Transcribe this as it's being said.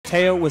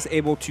Mateo was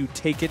able to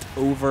take it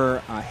over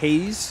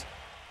Hayes,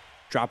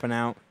 dropping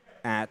out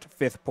at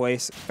 5th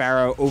place.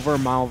 Pharaoh over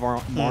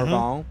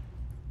Marval.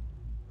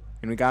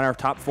 And we got our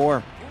top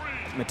 4.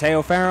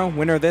 Mateo, Pharaoh,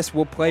 winner of this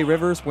will play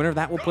Rivers, winner of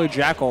that will play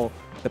Jackal.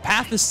 The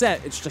path is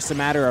set. It's just a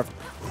matter of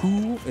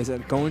who is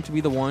going to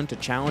be the one to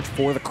challenge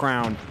for the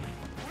crown.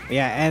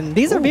 Yeah, and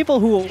these are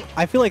people who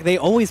I feel like they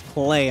always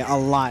play a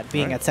lot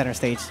being at center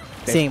stage.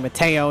 Seeing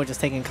Mateo just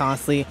taking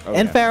constantly,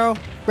 and Pharaoh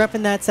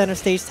repping that center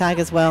stage tag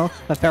as well.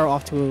 But Pharaoh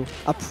off to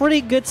a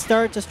pretty good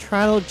start, just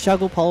trying to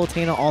juggle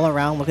Palutena all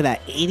around. Look at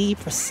that,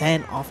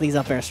 80% off these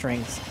up air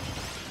strings.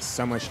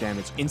 So much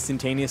damage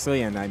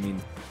instantaneously, and I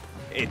mean,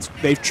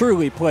 they've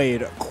truly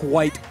played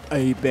quite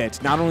a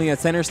bit. Not only at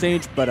center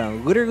stage, but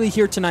literally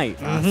here tonight.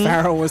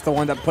 Pharaoh was the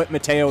one that put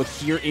Mateo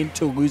here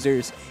into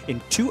losers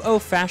in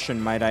 2-0 fashion,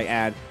 might I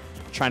add.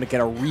 Trying to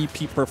get a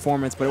repeat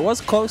performance, but it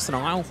was close and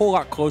a whole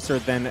lot closer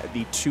than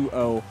the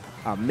 2-0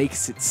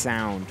 makes it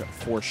sound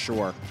for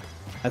sure.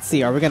 Let's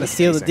see, are we going to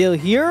seal the deal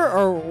here,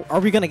 or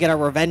are we going to get our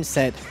revenge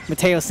set?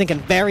 Mateo sinking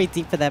very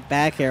deep for that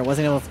back air.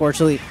 Wasn't able,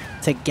 unfortunately,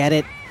 to get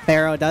it.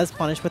 Pharaoh does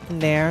punish with the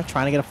Nair,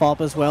 trying to get a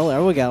follow-up as well.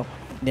 There we go.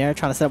 Nair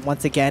trying to set up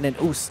once again, and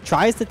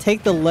tries to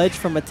take the ledge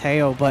from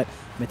Mateo, but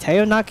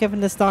Mateo not giving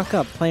the stock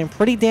up, playing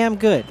pretty damn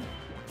good.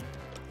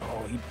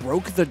 He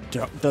broke the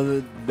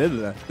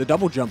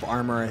double jump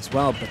armor as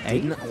well, but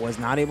was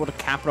not able to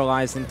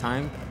capitalize in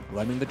time,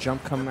 letting the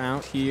jump come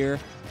out here.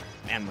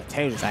 And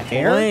Mateo just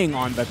playing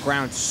on the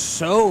ground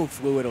so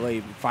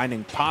fluidly,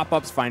 finding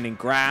pop-ups, finding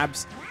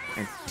grabs,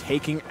 and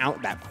taking out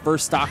that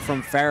first stock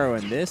from Pharaoh.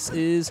 And this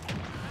is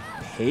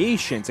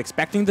patience,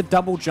 expecting the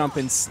double jump.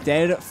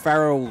 Instead,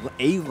 Pharaoh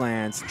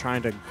A-lands,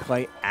 trying to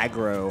play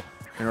aggro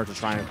in order to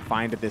try and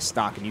find this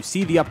stock. And you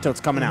see the up tilts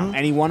coming out.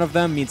 Any one of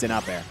them means an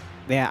up air.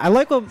 Yeah, I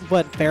like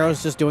what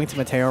Pharaoh's just doing to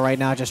Mateo right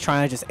now, just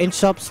trying to just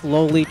inch up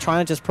slowly,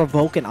 trying to just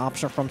provoke an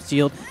option from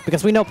shield,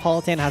 because we know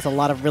Palutena has a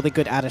lot of really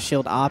good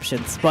out-of-shield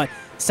options, but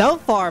so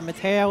far,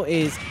 Mateo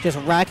is just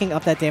racking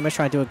up that damage,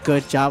 trying to do a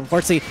good job.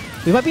 Unfortunately,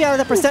 we might be out of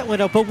the percent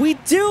window, but we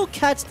do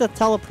catch the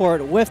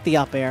teleport with the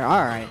up air.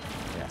 All right.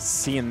 Yeah,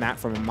 seeing that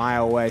from a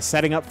mile away,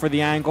 setting up for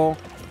the angle.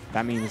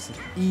 That means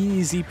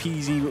easy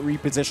peasy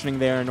repositioning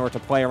there in order to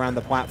play around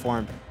the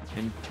platform.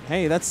 And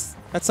hey, that's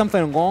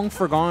something long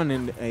forgone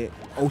in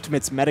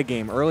Ultimate's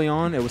metagame. Early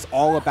on, it was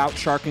all about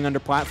sharking under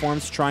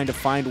platforms, trying to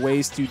find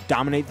ways to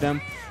dominate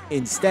them.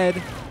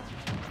 Instead,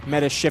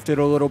 meta shifted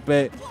a little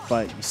bit,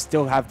 but you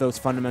still have those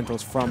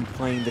fundamentals from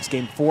playing this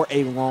game for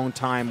a long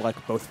time,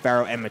 like both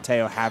Pharaoh and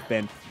Mateo have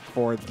been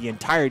for the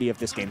entirety of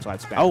this game's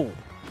lifespan. Oh,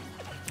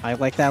 I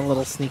like that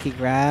little sneaky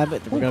grab.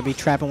 We're going to be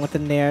trapping with the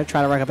Nair,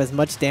 try to rack up as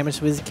much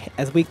damage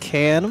as we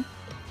can.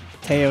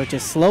 Mateo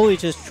just slowly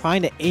just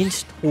trying to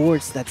inch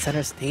towards that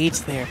center stage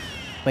there.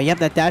 But yep,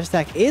 that dash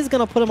attack is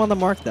going to put him on the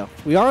mark, though.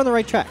 We are on the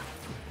right track.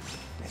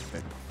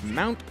 The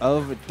amount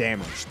of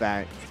damage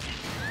that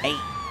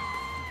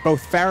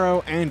both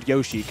Pharaoh and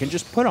Yoshi can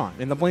just put on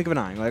in the blink of an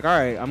eye. Like, all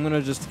right, I'm going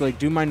to just like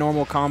do my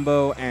normal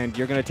combo, and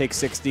you're going to take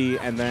 60,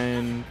 and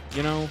then,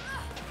 you know,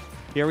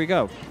 here we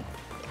go.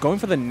 Going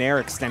for the Nair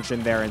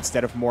extension there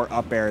instead of more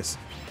up airs.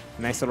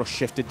 Nice little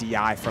shifted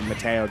DI from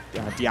Mateo,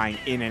 DIing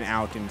in and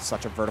out in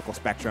such a vertical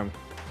spectrum.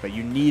 But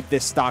you need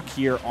this stock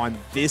here on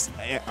this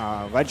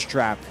ledge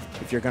trap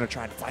if you're going to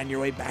try to find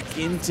your way back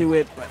into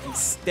it. But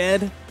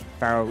instead,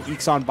 Pharaoh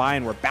ekes on by,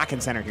 and we're back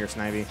in center here,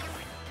 Snivy.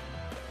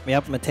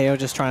 Yep, Mateo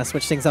just trying to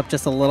switch things up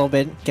just a little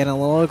bit, getting a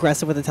little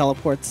aggressive with the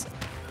teleports.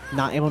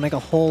 Not able to make a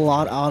whole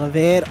lot out of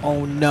it.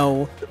 Oh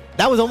no,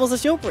 that was almost a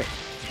shield break.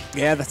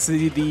 Yeah, that's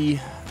the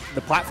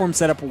platform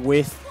setup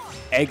with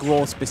egg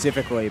roll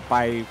specifically.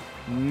 By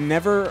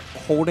never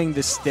holding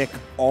the stick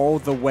all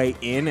the way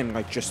in and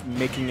like just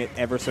making it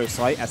ever so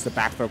slight as the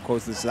back throw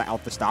closes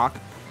out the stock,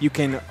 you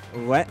can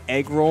let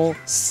egg roll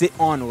sit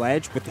on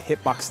ledge with the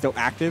hitbox still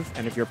active,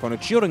 and if your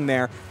opponent's shielding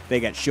there, they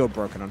get shield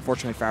broken.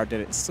 Unfortunately, Pharaoh did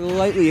it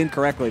slightly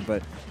incorrectly,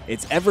 but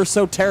it's ever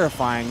so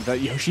terrifying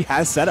that Yoshi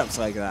has setups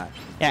like that.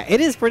 Yeah,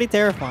 it is pretty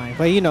terrifying,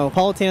 but you know,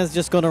 Palutena's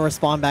just going to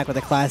respond back with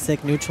a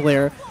classic neutral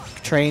air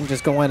train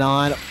just going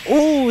on.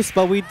 Ooh,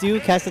 but we do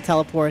catch the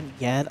teleport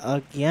yet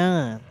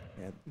again.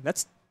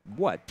 That's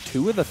what,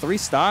 2 of the 3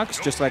 stocks?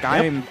 Just like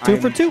yep, two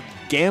for two.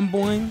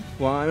 Gambling.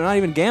 Well, I'm not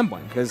even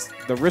gambling because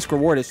the risk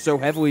reward is so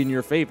heavily in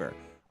your favor.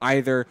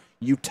 Either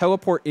you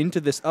teleport into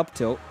this up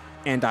tilt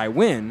and I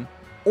win,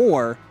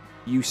 or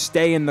you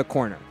stay in the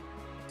corner.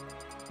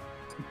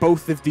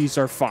 Both of these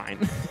are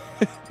fine.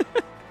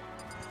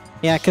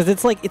 Yeah, because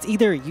it's like, it's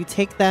either you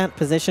take that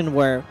position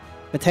where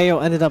Mateo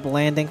ended up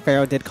landing,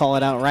 Pharaoh did call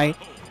it out, right?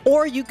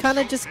 Or you kind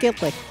of just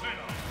get like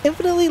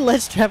infinitely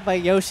ledge trapped by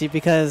Yoshi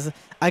because,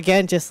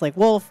 again, just like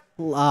Wolf,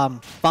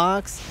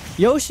 Fox,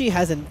 Yoshi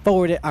has a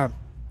forward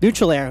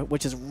neutral air,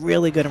 which is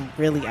really good and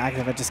really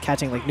active at just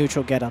catching like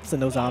neutral get-ups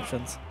and those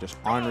options. Just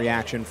on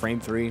reaction, frame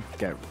 3,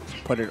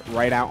 put it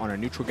right out on a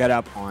neutral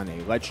get-up, on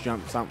a ledge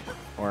jump, something,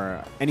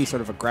 or any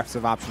sort of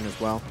aggressive option as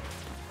well.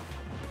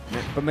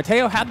 But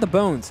Mateo had the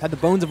bones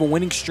of a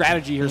winning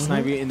strategy here,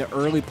 Snivy, in the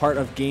early part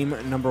of game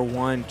number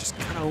 1. Just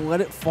kind of let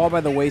it fall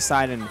by the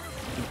wayside and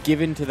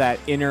given to that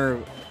inner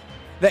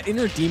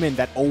demon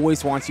that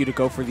always wants you to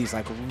go for these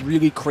like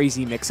really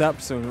crazy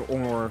mix-ups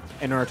or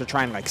in order to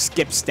try and like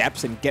skip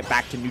steps and get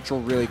back to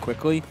neutral really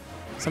quickly.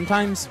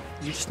 Sometimes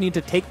you just need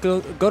to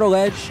go to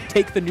ledge,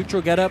 take the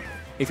neutral get up.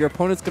 If your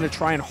opponent's going to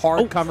try and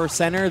hard cover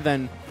center,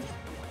 then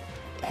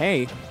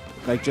hey,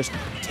 like just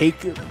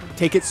take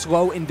it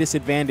slow in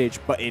disadvantage,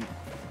 but in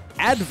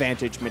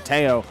advantage,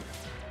 Mateo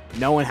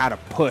knowing how to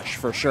push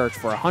for sure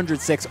for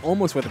 106,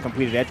 almost with a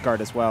completed edge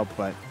guard as well,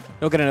 but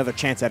he'll get another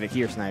chance at it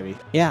here, Snivy.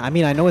 Yeah, I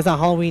mean, I know it's not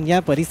Halloween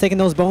yet, but he's taking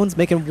those bones,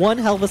 making one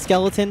hell of a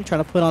skeleton,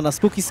 trying to put on a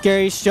spooky,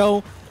 scary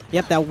show.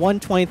 Yep, that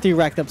 123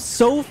 racked up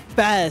so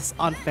fast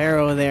on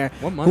Pharaoh there.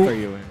 What month are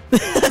you in?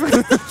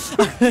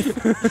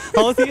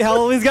 How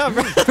old he's got,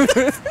 bro?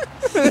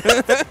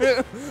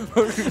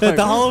 The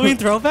Halloween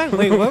throwback?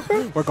 Wait, what,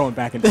 bro? We're going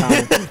back in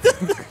time.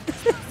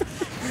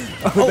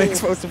 The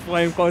explosive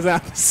flame close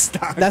out the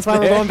stock. That's why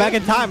we're going back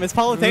in time. It's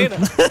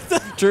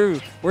Palutena. True.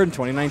 We're in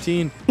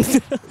 2019.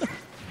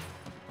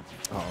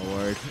 Oh,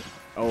 Lord.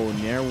 Oh,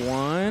 Nair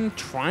 1.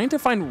 Trying to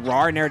find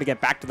raw Nair to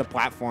get back to the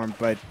platform,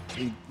 but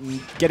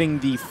getting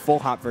the full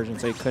hop version,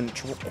 so he couldn't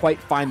quite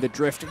find the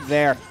drift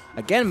there.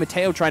 Again,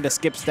 Mateo trying to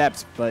skip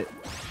steps, but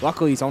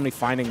luckily he's only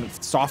finding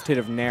soft hit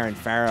of Nair, and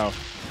Pharaoh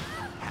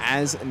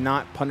has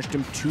not punished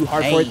him too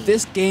hard for it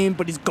this game,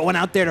 but he's going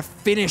out there to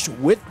finish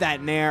with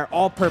that Nair,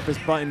 all-purpose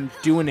button,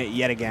 doing it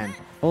yet again.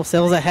 Well,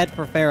 Sales ahead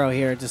for Pharaoh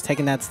here, just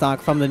taking that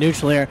stock from the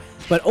neutral air.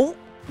 But,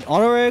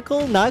 Auto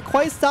Oracle not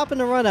quite stopping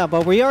the run out,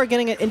 but we are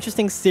getting an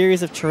interesting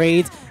series of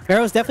trades.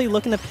 Pharaoh's definitely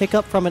looking to pick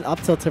up from an up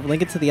tilt to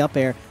link it to the up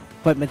air.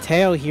 But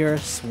Mateo here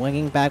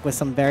swinging back with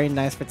some very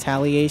nice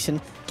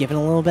retaliation, giving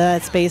a little bit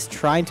of that space,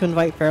 trying to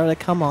invite Pharaoh to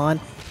come on,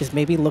 just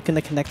maybe looking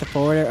to connect a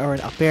forward air or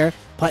an up air.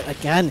 But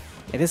again,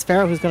 it is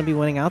Pharaoh who's going to be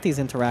winning out these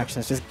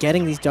interactions, just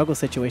getting these juggle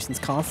situations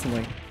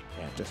constantly.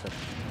 Yeah, just a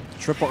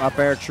triple up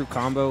air, true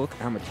combo. Look at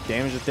how much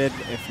damage it did.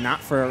 If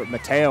not for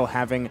Mateo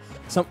having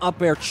some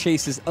up air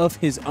chases of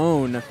his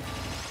own.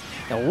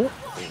 Oh,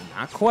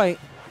 not quite.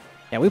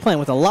 Yeah, we're playing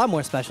with a lot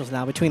more specials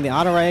now between the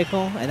auto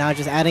reticle and now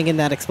just adding in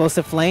that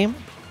explosive flame.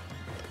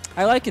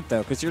 I like it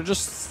though, because you're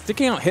just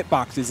sticking out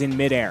hitboxes in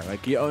midair.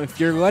 Like, if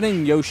you're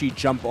letting Yoshi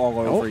jump all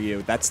over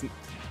you, that's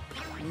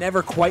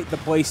never quite the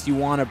place you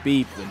want to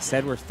be.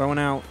 Instead, we're throwing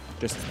out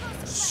just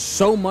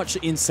so much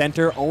in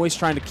center, always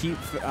trying to keep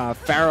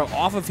Pharaoh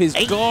off of his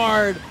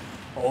guard.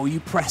 Oh, you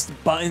pressed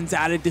buttons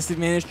out of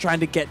disadvantage, trying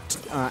to get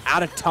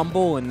out of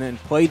tumble and then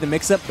play the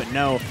mix-up, but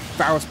no,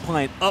 Pharaoh's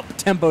playing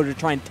up-tempo to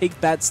try and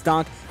take that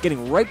stock,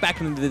 getting right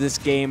back into this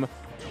game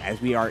as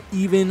we are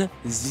even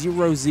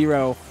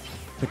 0-0.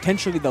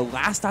 Potentially the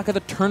last stock of the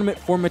tournament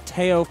for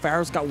Mateo.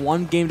 Pharaoh's got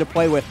one game to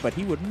play with, but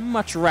he would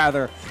much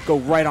rather go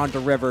right onto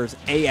Rivers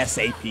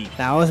ASAP.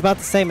 Now, I was about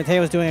to say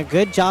Mateo was doing a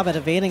good job at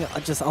evading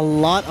just a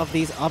lot of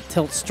these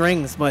up-tilt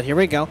strings, but here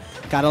we go.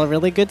 Got a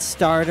really good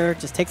starter.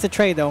 Just takes a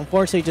trade, though.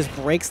 Unfortunately, just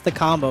breaks the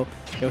combo.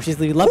 Yoshi's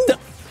left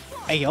up.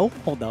 Hey, yo,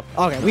 hold up.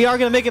 Okay, we are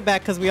going to make it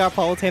back because we are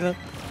Palutena.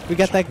 We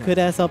got that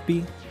good-ass up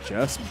B.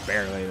 Just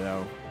barely,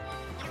 though.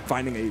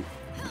 Finding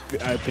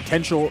a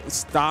potential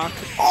stock,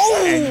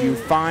 and you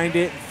find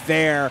it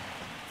there.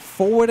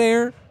 Forward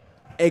air,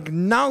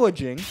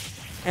 acknowledging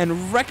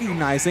and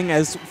recognizing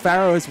as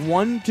Pharaoh is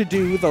one to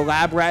do the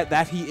lab rat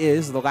that he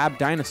is, the lab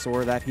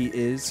dinosaur that he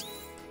is,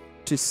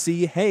 to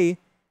see, hey,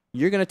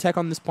 you're going to tech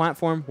on this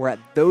platform. We're at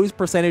those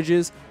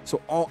percentages, so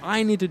all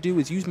I need to do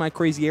is use my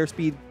crazy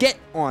airspeed, get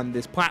on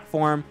this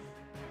platform,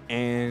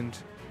 and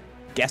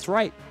guess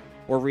right,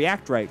 or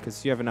react right,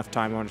 because you have enough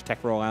time on a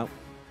tech rollout.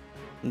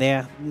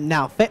 Yeah.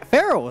 Now,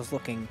 Pharaoh was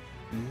looking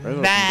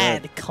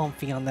mad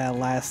comfy on that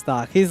last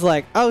stock. He's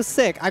like, oh,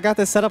 sick. I got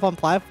this set up on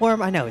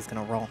platform. I know he's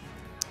going to roll.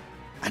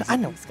 I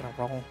know he's going to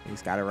roll.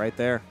 He's got it right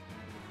there.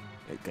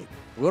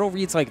 Little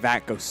reads like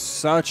that go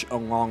such a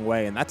long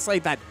way, and that's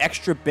like that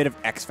extra bit of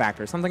X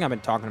factor, something I've been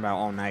talking about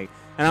all night.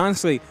 And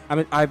honestly,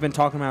 I've been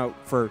talking about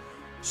for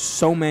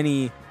so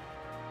many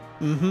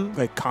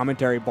like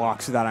commentary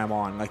blocks that I'm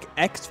on. Like,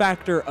 X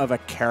factor of a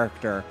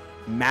character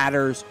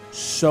matters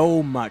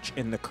so much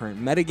in the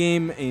current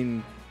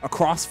metagame,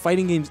 across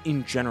fighting games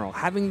in general.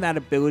 Having that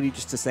ability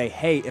just to say,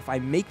 hey, if I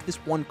make this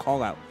one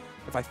call out,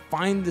 if I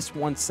find this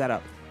one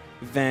setup,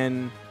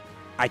 then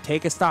I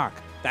take a stock.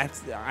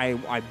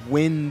 I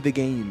win the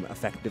game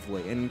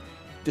effectively. And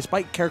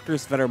despite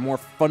characters that are more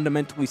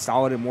fundamentally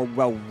solid and more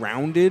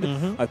well-rounded,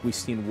 like we've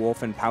seen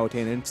Wolf and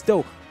Palutena, and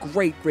still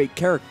great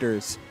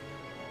characters,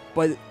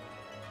 but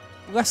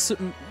less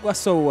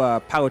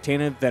so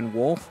Palutena than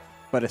Wolf.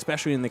 But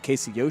especially in the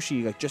case of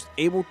Yoshi, like, just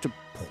able to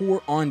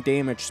pour on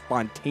damage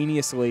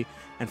spontaneously.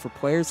 And for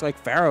players like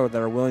Pharaoh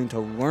that are willing to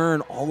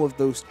learn all of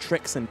those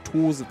tricks and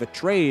tools of the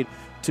trade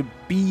to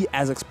be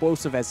as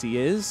explosive as he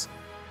is,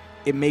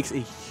 it makes a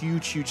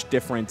huge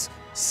difference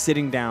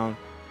sitting down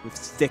with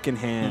stick in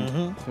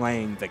hand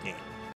playing the game.